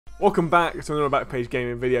Welcome back to another Backpage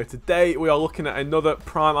Gaming video. Today we are looking at another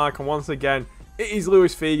Prime icon once again. It is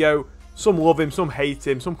Luis Figo. Some love him, some hate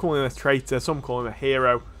him, some call him a traitor, some call him a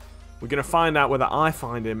hero. We're going to find out whether I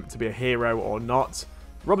find him to be a hero or not.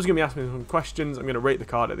 Rob's going to be asking me some questions. I'm going to rate the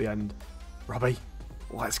card at the end. Robbie,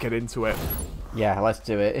 let's get into it. Yeah, let's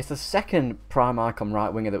do it. It's the second Prime icon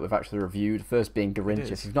right winger that we've actually reviewed. First being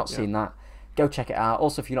Garincha. If you've not seen that, go check it out.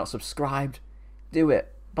 Also, if you're not subscribed, do it.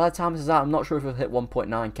 By the time this is out, I'm not sure if we'll hit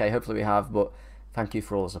 1.9k. Hopefully we have, but thank you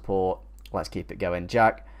for all the support. Let's keep it going.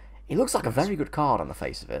 Jack, he looks like a very good card on the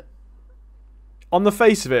face of it. On the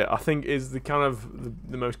face of it, I think is the kind of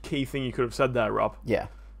the most key thing you could have said there, Rob. Yeah.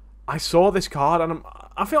 I saw this card and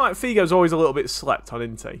I feel like Figo's always a little bit slept on,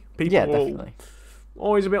 isn't he? People yeah, definitely.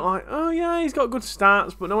 Always a bit like, oh yeah, he's got good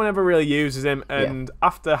stats, but no one ever really uses him. And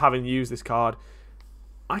after having used this card,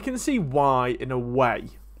 I can see why, in a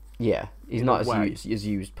way. Yeah, he's not as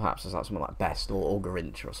used perhaps as like someone like Best or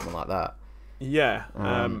Garincha or something like that. Yeah,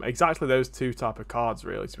 exactly those two type of cards,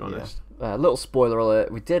 really, to be honest. Yeah. Little spoiler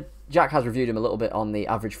alert, Jack has reviewed him a little bit on the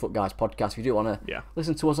Average Foot Guys podcast. If you do want to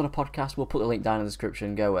listen to us on a podcast, we'll put the link down in the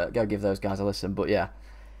description. Go give those guys a listen. But yeah,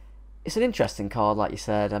 it's an interesting card, like you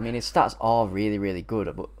said. I mean, his stats are really, really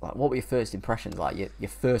good. But like, what were your first impressions, like your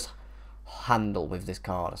first handle with this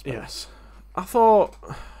card, I suppose? Yes, I thought,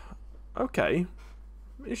 okay,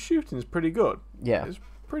 his shooting's pretty good. Yeah, it's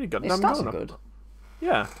pretty good. His stats are good.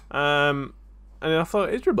 Yeah, and I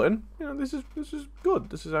thought his dribbling, this is good.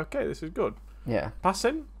 This is okay. This is good. Yeah,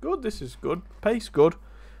 passing, good. This is good. Pace, good.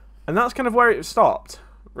 And that's kind of where it stopped,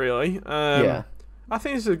 really. Yeah, I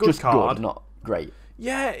think this is a good card. Good, not great.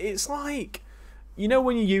 Yeah, it's like, when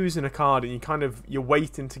you're using a card and you're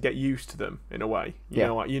waiting to get used to them in a way. You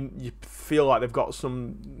know, like you feel like they've got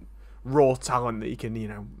some raw talent that you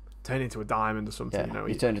can, turn into a diamond or something. Yeah,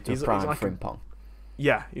 he turned into a prime like frimpong.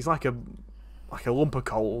 Yeah, he's like a lump of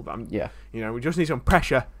coal. Yeah, we just need some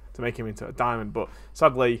pressure to make him into a diamond. But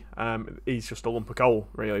sadly, he's just a lump of coal.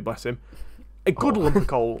 Really, bless him. A good lump of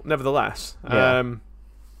coal, nevertheless. Because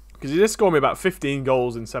he did score me about 15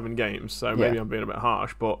 goals in 7 games, so maybe I'm being a bit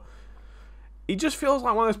harsh. But he just feels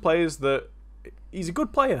like one of those players that he's a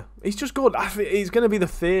good player. He's just good. He's going to be the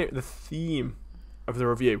theme of the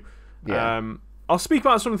review. Yeah. I'll speak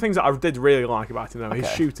about some of the things that I did really like about him, though. Okay.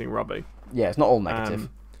 His shooting, Robbie. Yeah, it's not all negative.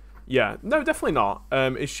 Yeah, no, definitely not.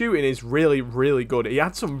 His shooting is really, really good. He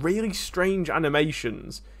had some really strange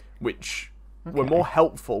animations, which were more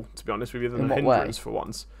helpful, to be honest with you, than a hindrance for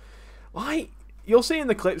once. Like, you'll see in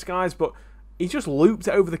the clips, guys, but he just looped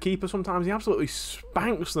it over the keeper sometimes. He absolutely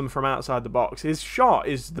spanks them from outside the box. His shot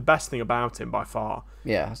is the best thing about him by far.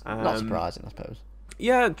 Yeah, not surprising, I suppose.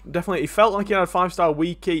 Yeah, definitely. He felt like he had a 5-star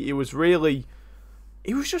wiki.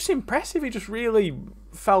 He was just impressive. He just really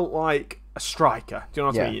felt like a striker. Do you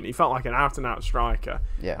know what I mean? He felt like an out-and-out striker.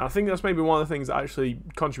 Yeah. And I think that's maybe one of the things that actually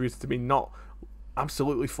contributed to me not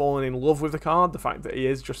absolutely falling in love with the card, the fact that he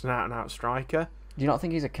is just an out-and-out striker. Do you not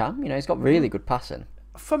think he's a cam? He's got really good passing.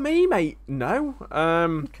 For me, mate, no.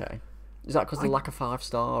 Okay. Is that because of the lack of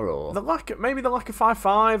 5-star, or maybe the lack of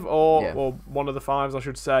 5-5, or one of the 5s, I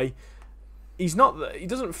should say. He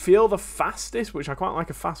doesn't feel the fastest, which I quite like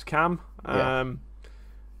a fast cam.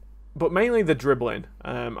 But mainly the dribbling.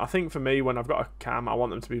 I think for me, when I've got a cam, I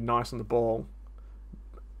want them to be nice on the ball.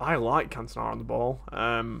 I like Cantona on the ball,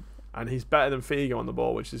 and he's better than Figo on the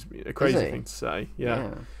ball, which is a crazy thing to say.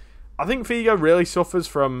 Yeah. I think Figo really suffers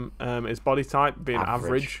from his body type being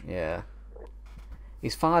average. Yeah.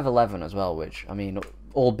 He's 5'11" as well, which, I mean,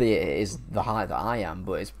 albeit it is the height that I am,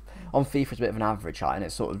 but it's on FIFA it's a bit of an average height, and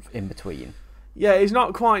it's sort of in between. Yeah, he's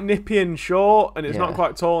not quite nippy and short, and it's not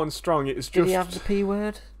quite tall and strong. It's just. Did he have the P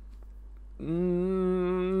word?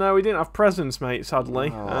 No, he didn't have presence, mate,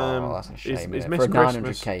 sadly. Oh, that's a shame. He's For missed a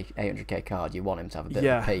Christmas. 800k card, you want him to have a bit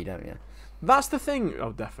of a P, don't you? That's the thing.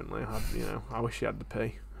 Oh, definitely. I wish he had the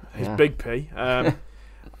P. His big P.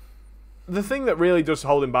 The thing that really does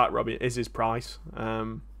hold him back, Robbie, is his price.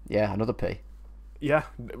 Yeah, another P. Yeah,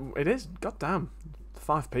 it is. God damn.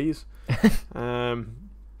 5 Ps.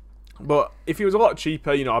 But if he was a lot cheaper,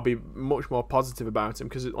 I'd be much more positive about him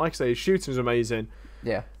because, like I say, his shooting is amazing.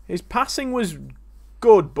 Yeah. His passing was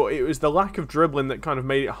good, but it was the lack of dribbling that kind of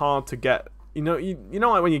made it hard to get.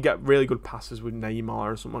 Like when you get really good passes with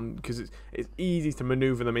Neymar or someone, because it's easy to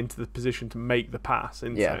maneuver them into the position to make the pass,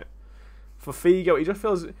 isn't it? For Figo, he just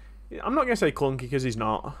feels. I'm not going to say clunky because he's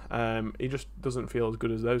not. He just doesn't feel as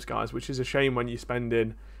good as those guys, which is a shame when you're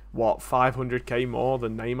spending 500k more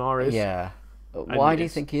than Neymar is. Yeah. Why do you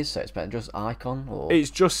think he is so expensive? Just icon? Or? It's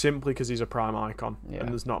just simply because he's a prime icon, and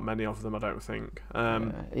there's not many of them, I don't think.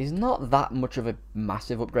 He's not that much of a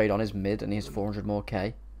massive upgrade on his mid, and he's 400 more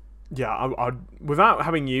K. Yeah, I without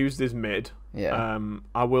having used his mid, Yeah.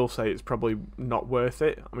 I will say it's probably not worth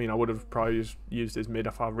it. I mean, I would have probably just used his mid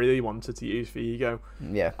if I really wanted to use Figo.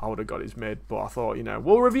 Yeah. I would have got his mid, but I thought,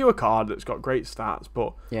 we'll review a card that's got great stats,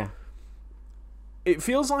 but yeah, it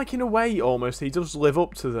feels like in a way almost he does live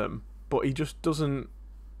up to them, but he just doesn't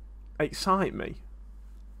excite me.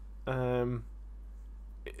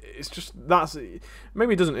 It's just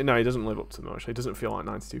maybe he doesn't. No, he doesn't live up to them. Actually, he doesn't feel like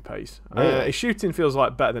 92 pace. Really? His shooting feels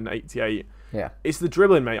like better than 88. Yeah, it's the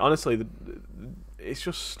dribbling, mate. Honestly, it's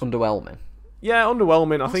just underwhelming. Yeah,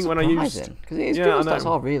 underwhelming. That's I think when I used because his dribble stats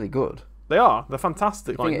are really good. They are. They're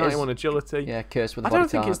fantastic. Like 91 agility. Yeah, cursed with the body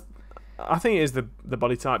type. I think it is the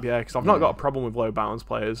body type. Yeah, because I've not got a problem with low balance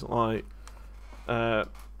players. Like,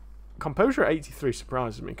 composure at 83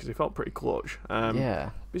 surprises me because he felt pretty clutch.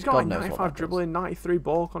 Yeah. He's got 95 dribbling, 93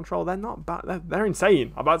 ball control. They're not bad. They're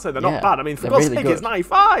insane. I'm about to say they're not bad. I mean, for God's sake, it's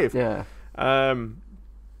 95. Yeah.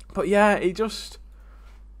 But yeah, he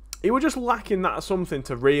was just lacking that something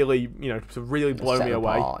to really, blow me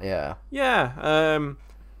away. Apart, yeah. Yeah.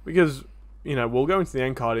 Because we'll go into the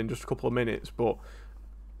end card in just a couple of minutes, but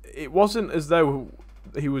it wasn't as though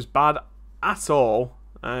he was bad at all.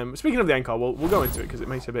 Speaking of the end card, we'll go into it because it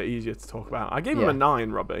makes it a bit easier to talk about. I gave him a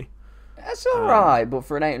 9, Robbie. That's alright, but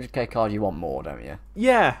for an 800k card, you want more, don't you?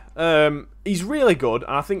 Yeah. He's really good,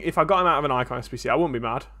 and I think if I got him out of an Icon SPC, I wouldn't be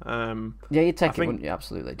mad. Yeah, you'd take it, wouldn't you?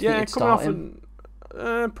 Absolutely. Do you think you'd coming off him?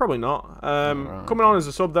 probably not. Coming on as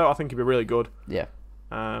a sub, though, I think he'd be really good. Yeah.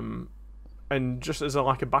 And just as a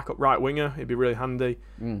backup right winger, it'd be really handy.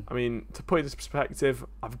 I mean, to put it into perspective,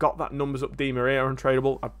 I've got that numbers up Di Maria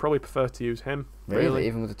untradeable. I'd probably prefer to use him. Really?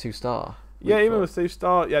 Even with a 2-star? Yeah, even with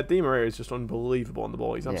 2-star. Yeah, Di Maria is just unbelievable on the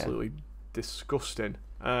ball. He's absolutely disgusting.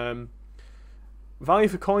 Value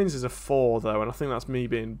for coins is a 4, though, and I think that's me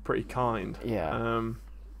being pretty kind. Yeah.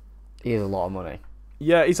 He is a lot of money.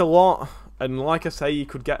 Yeah, he's a lot. And like I say, you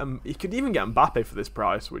could even get Mbappe for this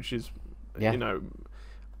price, which is,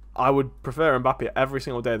 I would prefer Mbappe every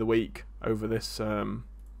single day of the week over this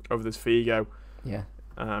Figo. Yeah.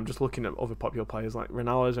 I'm just looking at other popular players like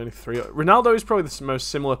Ronaldo's only 3. Ronaldo is probably the most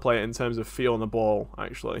similar player in terms of feel on the ball,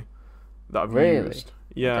 actually, that I've used.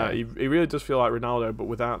 Yeah, okay. He really does feel like Ronaldo, but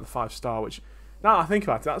without the 5-star, which, now I think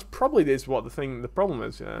about it, that's probably what the problem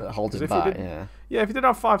is. Yeah, that holds him back, Yeah, if he did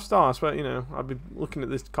have 5 stars, but I'd be looking at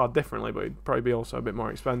this card differently, but it'd probably be also a bit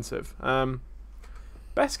more expensive.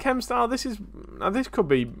 Best chem style. This could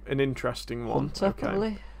be an interesting one. Hunter,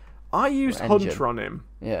 probably. I used Hunter on him.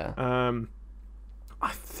 Yeah. I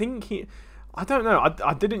think I don't know.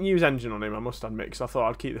 I didn't use Engine on him, I must admit, because I thought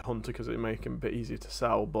I'd keep the Hunter because it'd make him a bit easier to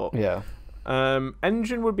sell. But yeah.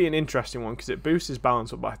 Engine would be an interesting one because it boosts his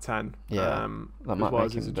balance up by 10. Yeah. That might as well make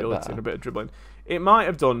as his him agility and a bit of dribbling. It might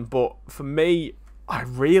have done, but for me, I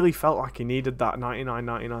really felt like he needed that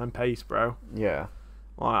 99 pace, bro. Yeah.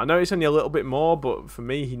 Like, I know it's only a little bit more, but for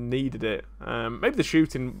me, he needed it. Maybe the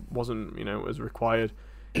shooting wasn't, as required.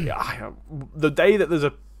 The day that there's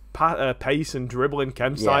a pace and dribbling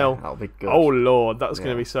chem style, that'll be good. Oh lord, that's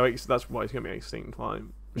going to be so. That's why it's going to be extinct, like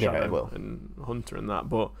Shadow it will. and Hunter and that.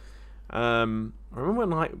 But I remember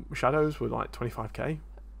when Shadows were 25k.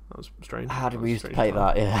 That was strange. How did we used to pay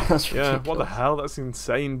that? Yeah, that's ridiculous. What the hell? That's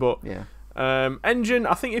insane. But yeah. Engine,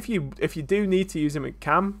 I think if you do need to use him at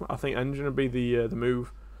cam, I think Engine would be the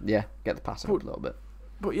move. Yeah, get the pass up a little bit.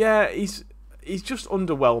 But yeah, he's just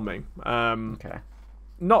underwhelming. Okay.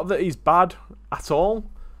 Not that he's bad at all,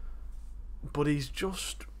 but he's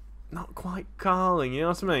just not quite carling. You know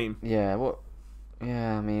what I mean? Yeah.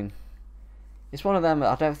 Yeah, I mean, it's one of them.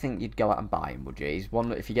 I don't think you'd go out and buy him, would you? He's one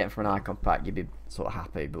that if you get him for an icon pack, you'd be sort of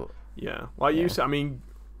happy. But yeah, you said. I mean,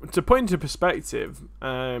 to put into perspective,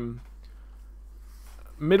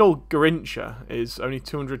 middle Garincha is only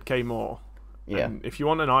 200k more. Yeah. And if you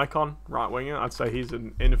want an icon right winger, I'd say he's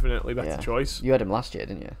an infinitely better choice. You had him last year,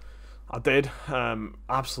 didn't you? I did.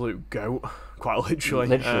 Absolute goat, quite literally.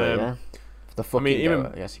 Literally, yeah. The fucking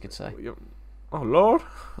goat, I guess you could say. Oh lord.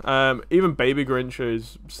 Even Baby Garincha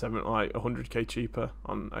is 100k cheaper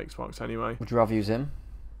on Xbox anyway. Would you rather use him?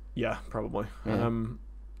 Yeah, probably. Yeah.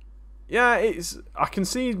 I can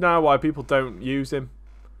see now why people don't use him.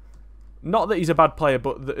 Not that he's a bad player,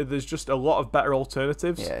 but there's just a lot of better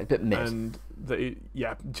alternatives. Yeah, a bit mid. And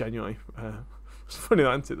genuinely. It's funny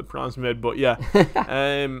that into the Prime's mid, but yeah.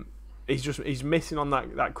 He's missing on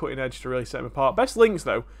that cutting edge to really set him apart. Best links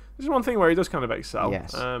though. This is one thing where he does kind of excel.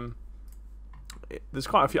 Yes. There's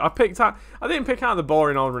quite a few. I didn't pick out the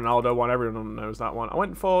boring old Ronaldo one. Everyone knows that one. I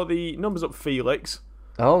went for the numbers up Felix.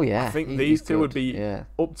 Oh yeah. I think these two would be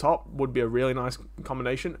up top. Would be a really nice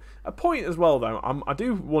combination. A point as well though. I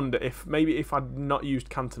do wonder if I'd not used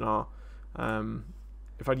Cantona,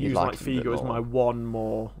 if I'd use like Figo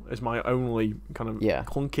as my only kind of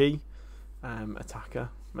clunky attacker,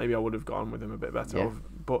 maybe I would have gone with him a bit better. Yeah.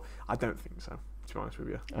 But I don't think so, to be honest with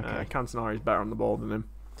you. Okay. Cantonari is better on the ball than him.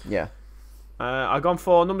 Yeah. I've gone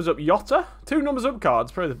for numbers up Jota. 2 numbers up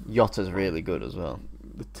cards. Probably Jota's really good as well.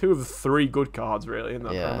 The 2 of the 3 good cards, really, in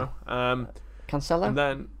that promo. Cancelo? And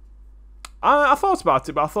then I thought about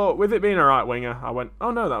it, but I thought with it being a right winger, I went,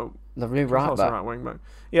 oh no, the new right back. Right wing back.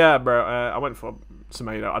 Yeah, bro. I went for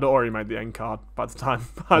Semedo. I'd already made the end card by the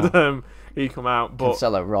time he come out. But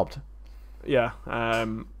Cancelo robbed. Yeah.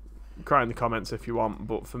 Cry in the comments if you want,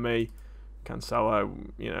 but for me, Cancelo,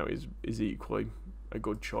 is equally a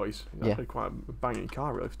good choice. He's actually quite a banging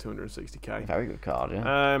card, really, for 260k. Very good card,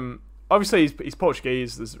 yeah. Obviously, he's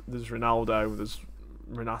Portuguese. There's Ronaldo. There's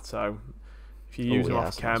Renato. If you use him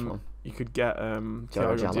off Chem, you could get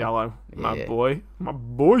Thiago Diallo, my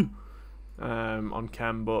boy, on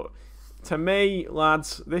Chem. But to me,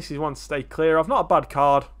 lads, this is one to stay clear of. Not a bad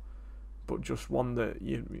card, but just one that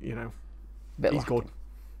you know, he's good.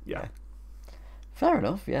 Yeah. Fair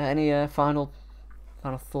enough. Yeah. Any final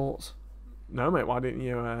thoughts? No, mate. Why didn't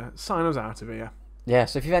you sign us out of here? Yeah.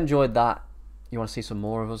 So if you've enjoyed that, you want to see some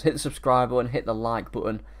more of us, hit the subscribe button, hit the like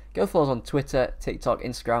button. Go follow us on Twitter, TikTok,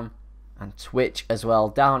 Instagram, and Twitch as well,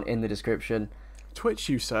 down in the description. Twitch,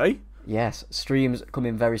 you say? Yes, streams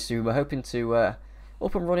coming very soon. We're hoping to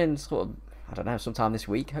up and running sort of, I don't know, sometime this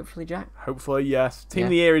week, hopefully, Jack. Hopefully, yes. Team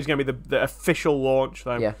of the Year is going to be the official launch,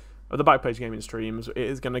 though, of the Backpage Gaming streams. It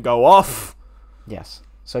is going to go off. Yes.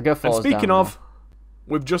 So go follow us. And speaking of,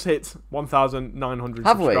 we've just hit 1,900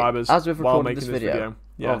 subscribers as we've while recorded making this video.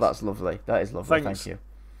 Yes. Oh, that's lovely. That is lovely. Thanks Thank you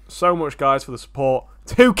so much, guys, for the support.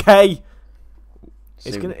 2K.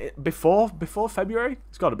 soon. It's gonna before February.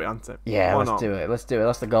 It's got to be, hasn't it? Yeah, let's do it. Let's do it.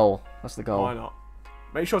 That's the goal. That's the goal. Why not?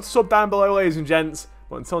 Make sure to sub down below, ladies and gents.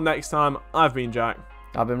 But until next time, I've been Jack.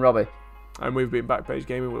 I've been Robbie. And we've been Backpage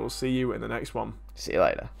Gaming. We will see you in the next one. See you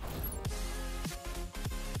later.